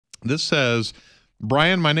This says,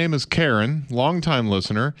 Brian, my name is Karen, longtime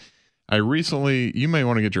listener. You may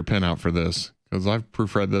want to get your pen out for this because I've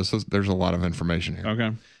proofread this. There's a lot of information here.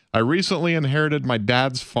 Okay. I recently inherited my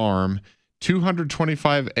dad's farm,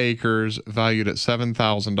 225 acres, valued at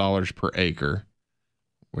 $7,000 per acre,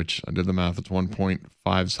 which I did the math. It's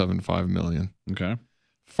 1.575 million. Okay.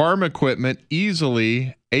 Farm equipment,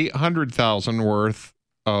 easily 800,000 worth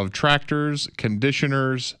of tractors,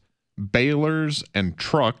 conditioners, balers, and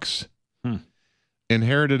trucks.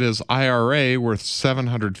 Inherited his IRA worth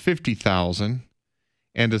 750,000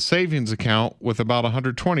 and a savings account with about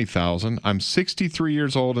 120,000. I'm 63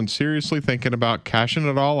 years old and seriously thinking about cashing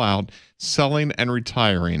it all out, selling and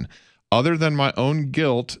retiring. Other than my own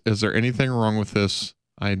guilt, is there anything wrong with this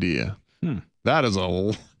idea?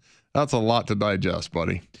 That's a lot to digest,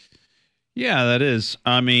 buddy. Yeah, that is.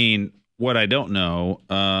 I mean, what I don't know,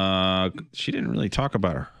 she didn't really talk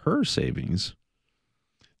about her savings.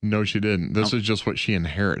 No, she didn't. This is just what she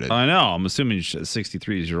inherited. I know. I'm assuming she's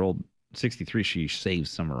 63 years old. 63, she saves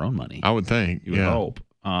some of her own money. I would think. You would hope.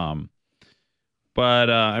 But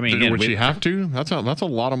I mean, again, would she have to? That's a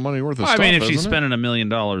lot of money worth of I stuff. mean, if she's spending $1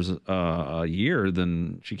 million a year,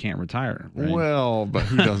 then she can't retire. Right? Well, but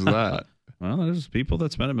who does that? Well, there's people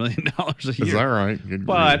that spend $1 million a year. Is that right? Good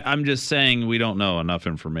but grief. I'm just saying we don't know enough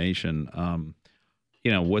information.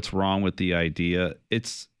 What's wrong with the idea?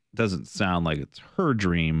 It doesn't sound like it's her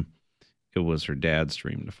dream. It was her dad's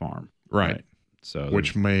dream to farm. Right. So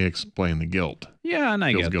which may explain the guilt. Yeah, and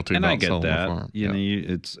I get guilty and about I get selling the that. farm. You know,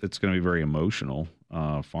 it's going to be very emotional.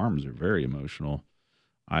 Farms are very emotional.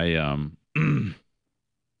 I don't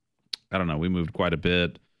know. We moved quite a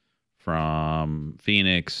bit from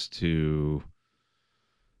Phoenix to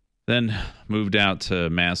then moved out to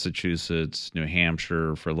Massachusetts, New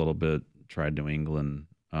Hampshire for a little bit. Tried New England.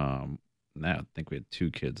 I think we had 2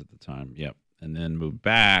 kids at the time. Yep, and then moved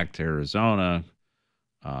back to Arizona.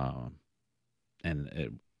 And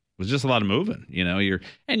it was just a lot of moving,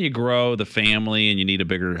 you grow the family and you need a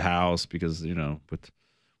bigger house because, with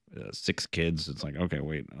 6 kids, it's like, okay,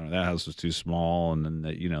 wait, that house was too small. And then,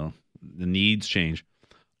 the needs change.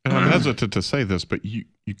 And I'm hesitant to say this, but you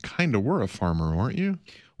kind of were a farmer, weren't you?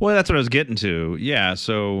 Well, that's what I was getting to. Yeah.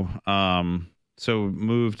 So,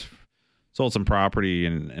 sold some property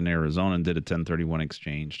in Arizona and did a 1031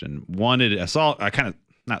 exchange and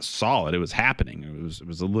not saw it. It was happening. It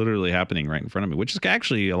was literally happening right in front of me, which is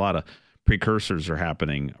actually a lot of precursors are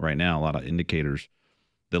happening right now. A lot of indicators.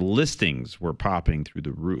 The listings were popping through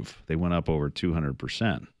the roof. They went up over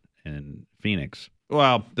 200% in Phoenix.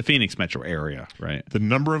 Well, the Phoenix metro area, right? The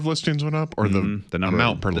number of listings went up or the number,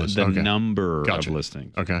 amount per listing? The number of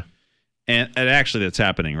listings. Okay. And actually that's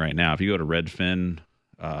happening right now. If you go to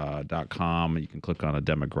redfin.com, you can click on a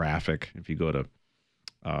demographic. If you go to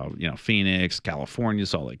Phoenix, California,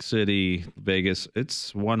 Salt Lake City, Vegas,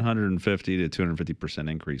 it's 150 to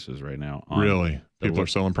 250% increases right now. Really? People are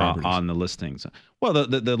selling properties on the listings. Well,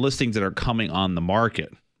 the listings that are coming on the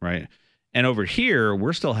market, right? And over here,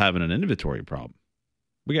 we're still having an inventory problem.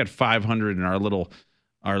 We got 500 in our little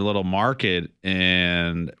market,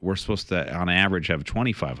 and we're supposed to, on average, have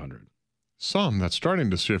 2,500. That's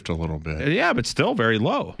starting to shift a little bit. Yeah, but still very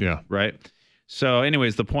low. Yeah. Right. So,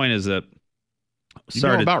 anyways, the point is that you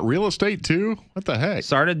know about real estate too? What the heck?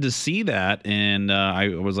 Started to see that, and I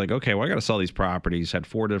was like, okay, well, I got to sell these properties. Had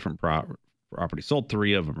 4 different properties. Sold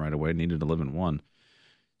 3 of them right away. Needed to live in 1.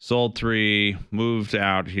 Sold 3. Moved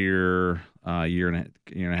out here a year and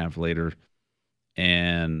a half later,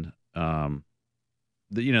 and the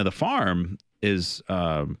farm is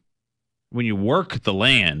when you work the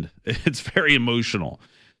land, it's very emotional.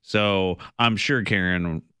 So I'm sure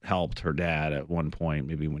Karen helped her dad at one point,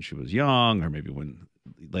 maybe when she was young or maybe when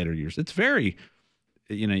later years. It's very,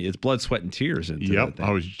 it's blood, sweat, and tears. Yep,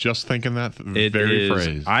 I was just thinking that very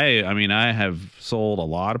phrase. I mean, I have sold a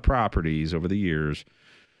lot of properties over the years,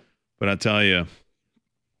 but I tell you,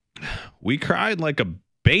 we cried like a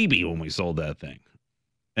baby when we sold that thing.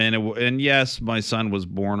 And yes, my son was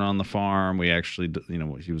born on the farm. We actually,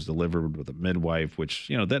 he was delivered with a midwife, which,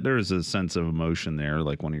 that there is a sense of emotion there.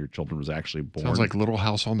 Like one of your children was actually born. Sounds like Little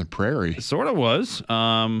House on the Prairie. It sort of was. It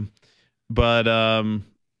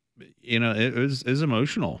was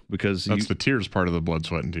emotional because that's the tears part of the blood,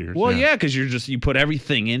 sweat, and tears. Well, yeah, because you put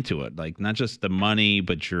everything into it, like not just the money,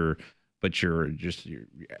 but your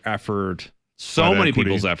effort. So many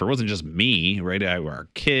people's effort. It wasn't just me, right? Our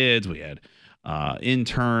kids, we had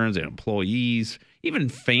interns and employees, even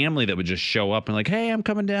family that would just show up and like, hey, I'm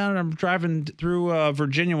coming down and I'm driving through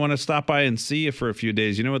Virginia. Want to stop by and see you for a few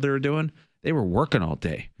days. You know what they were doing? They were working all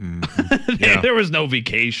day. Mm-hmm. There was no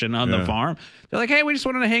vacation on the farm. They're like, hey, we just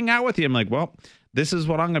wanted to hang out with you. I'm like, well, this is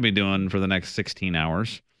what I'm going to be doing for the next 16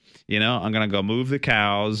 hours. You know, I'm going to go move the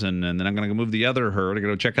cows, and then I'm going to go move the other herd. I'm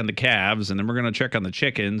going to check on the calves, and then we're going to check on the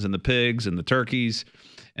chickens and the pigs and the turkeys.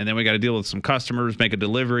 And then we got to deal with some customers, make a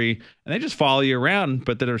delivery, and they just follow you around,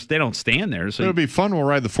 but they don't stand there. So It would be fun. We'll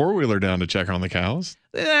ride the 4-wheeler down to check on the cows.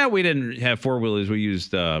 we didn't have 4-wheelers. We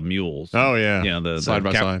used mules. Oh, yeah. You know, the side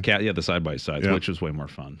by side. the side by sides, Yep. which was way more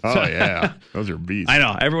fun. Oh, yeah. Those are beasts. I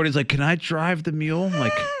know. Everybody's like, "Can I drive the mule?" I'm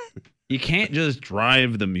like, you can't just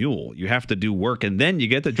drive the mule. You have to do work, and then you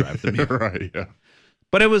get to drive the mule. Right, yeah.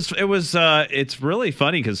 But it's really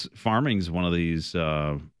funny because farming's one of these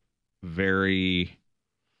very,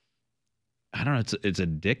 I don't know, it's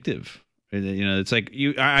addictive. You know, it's like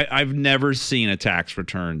I've never seen a tax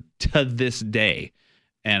return to this day.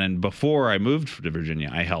 And before I moved to Virginia,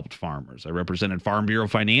 I helped farmers. I represented Farm Bureau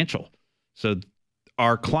Financial. So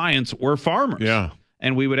our clients were farmers. Yeah.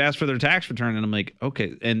 And we would ask for their tax return, and I'm like,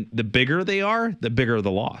 okay. And the bigger they are, the bigger the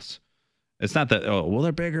loss. It's not that, oh, well,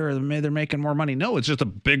 they're bigger, they're making more money. No, it's just a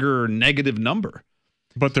bigger negative number.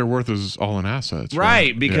 But their worth is all in assets.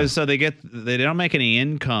 Right, because so they don't make any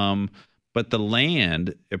income, but the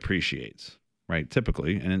land appreciates, right?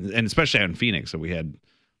 Typically, and especially out in Phoenix, so we had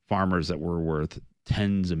farmers that were worth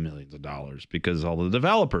tens of millions of dollars because all the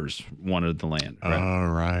developers wanted the land. Right? Oh,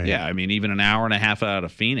 right. Yeah, I mean, even an hour and a half out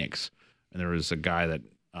of Phoenix, and there was a guy that,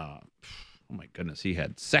 oh my goodness, he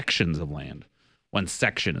had sections of land. One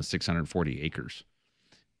section is 640 acres.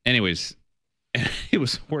 Anyways, it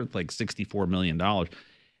was worth like $64 million.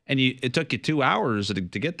 And it took you 2 hours to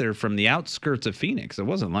get there from the outskirts of Phoenix. It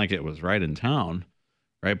wasn't like it was right in town,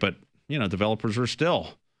 right? But, you know, developers were still,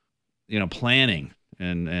 you know, planning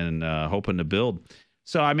and hoping to build.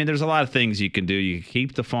 So, I mean, there's a lot of things you can do. You can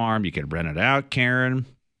keep the farm. You can rent it out, Karen.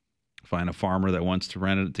 Find a farmer that wants to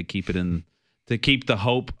rent it to keep it in, to keep the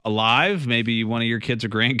hope alive. Maybe one of your kids or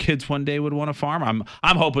grandkids one day would want to farm.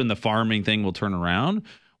 I'm hoping the farming thing will turn around.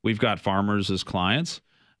 We've got farmers as clients.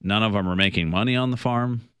 None of them are making money on the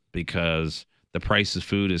farm because the price of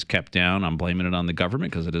food is kept down. I'm blaming it on the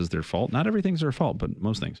government because it is their fault. Not everything's their fault, but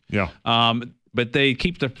most things. Yeah. But they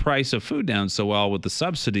keep the price of food down so well with the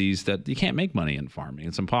subsidies that you can't make money in farming.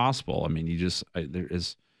 It's impossible. I mean,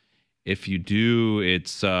 if you do,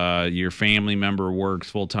 it's your family member works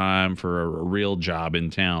full time for a real job in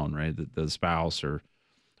town, right? The spouse or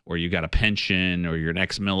you got a pension or you're an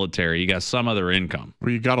ex-military, you got some other income. Well,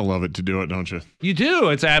 you got to love it to do it, don't you? You do.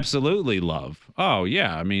 It's absolutely love. Oh,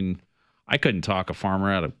 yeah. I mean, I couldn't talk a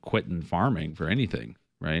farmer out of quitting farming for anything,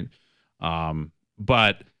 right?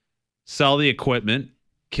 But sell the equipment,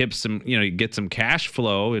 keep some, you know, get some cash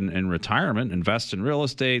flow in retirement, invest in real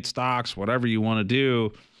estate, stocks, whatever you want to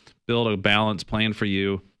do, build a balanced plan for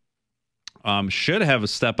you. Should have a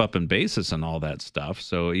step up in basis and all that stuff.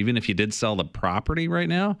 So even if you did sell the property right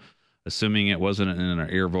now, assuming it wasn't in an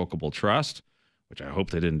irrevocable trust, which I hope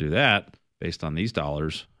they didn't do that based on these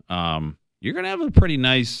dollars, you're going to have a pretty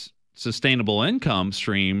nice sustainable income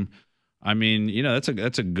stream. I mean, you know,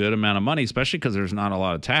 that's a good amount of money, especially because there's not a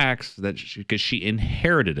lot of tax because she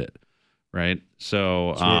inherited it. Right.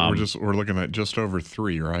 So we're looking at just over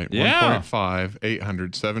 3, right? Yeah. 1.5,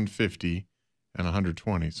 800, 750. And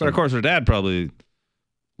 120. So. But of course, her dad probably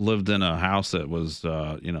lived in a house that was,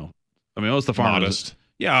 you know, I mean, most of the farmers. Modest.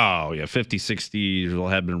 Yeah, 50, 60 years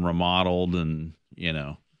old, had been remodeled and, you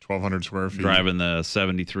know. 1,200 square feet. Driving the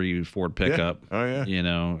 73 Ford pickup. Yeah. Oh, yeah. You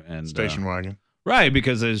know. And station wagon. Right,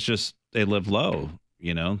 because it's just, they live low,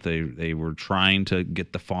 you know. They were trying to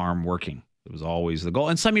get the farm working. It was always the goal.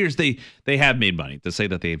 And some years they have made money. To say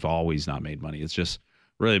that they've always not made money, it's just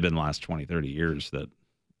really been the last 20, 30 years that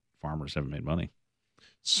farmers haven't made money.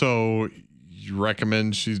 So you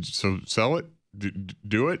recommend sell it,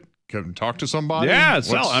 do it, come talk to somebody? Yeah,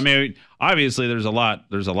 sell. I mean, obviously there's a lot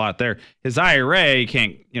there. His IRA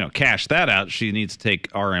can't, you know, cash that out. She needs to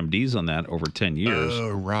take RMDs on that over 10 years. Oh,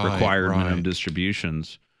 right. Required minimum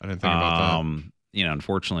distributions. I didn't think about that. You know,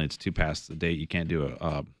 unfortunately it's too past the date. You can't do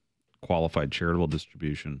a qualified charitable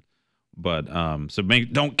distribution. But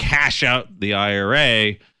don't cash out the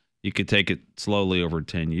IRA. You could take it slowly over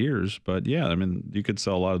 10 years, but yeah, I mean, you could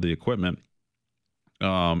sell a lot of the equipment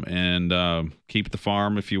and keep the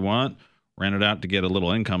farm if you want, rent it out to get a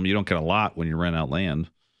little income. You don't get a lot when you rent out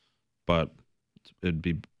land, but it'd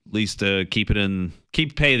be at least to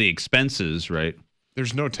pay the expenses, right?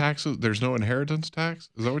 There's no taxes. There's no inheritance tax.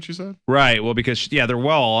 Is that what you said? Right. Well, because they're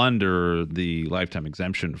well under the lifetime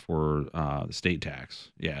exemption for the state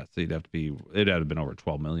tax. Yeah, so it'd have been over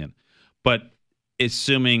 12 million, but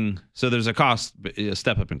assuming, so there's a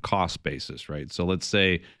step up in cost basis, right? So let's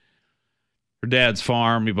say her dad's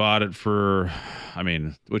farm. He bought it for, I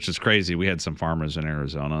mean, which is crazy. We had some farmers in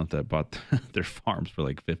Arizona that bought their farms for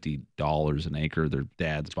like $50 an acre. Their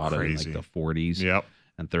dads bought it in like the 40s Yep.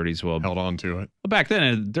 and 30s. Well, Held on to it. back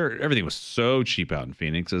then, everything was so cheap out in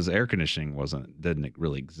Phoenix, as air conditioning didn't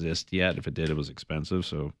really exist yet. If it did, it was expensive.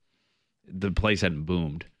 So the place hadn't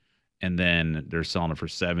boomed. And then they're selling it for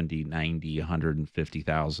 70, 90,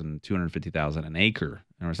 150,000, 250,000 an acre.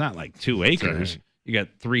 And it's not like 2 acres. Dang. You got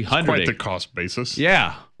 300 Quite the acres. cost basis.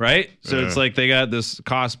 Yeah, right? So Yeah. it's like they got this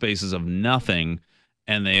cost basis of nothing,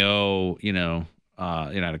 and they owe, had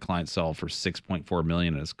a client sell for $6.4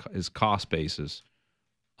 million. His cost basis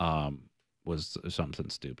was something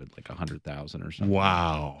stupid, like 100,000 or something.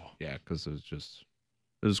 Wow. Yeah, because it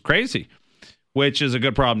was crazy, which is a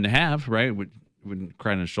good problem to have, right? Wouldn't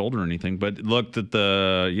cry on his shoulder or anything, but looked at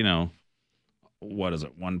the, what is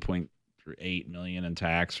it, 1.8 million in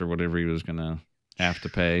tax or whatever he was gonna have to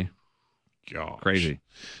pay. Gosh. Crazy.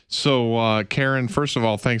 So, Karen, first of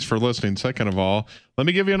all, thanks for listening. Second of all, let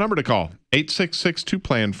me give you a number to call.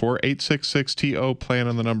 866-2-PLAN-4, 866-TO-PLAN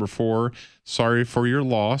and the number 4. Sorry for your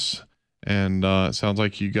loss. And it sounds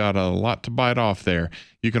like you got a lot to bite off there.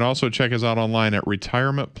 You can also check us out online at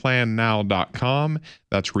retirementplannow.com.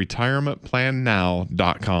 That's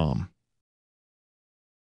retirementplannow.com.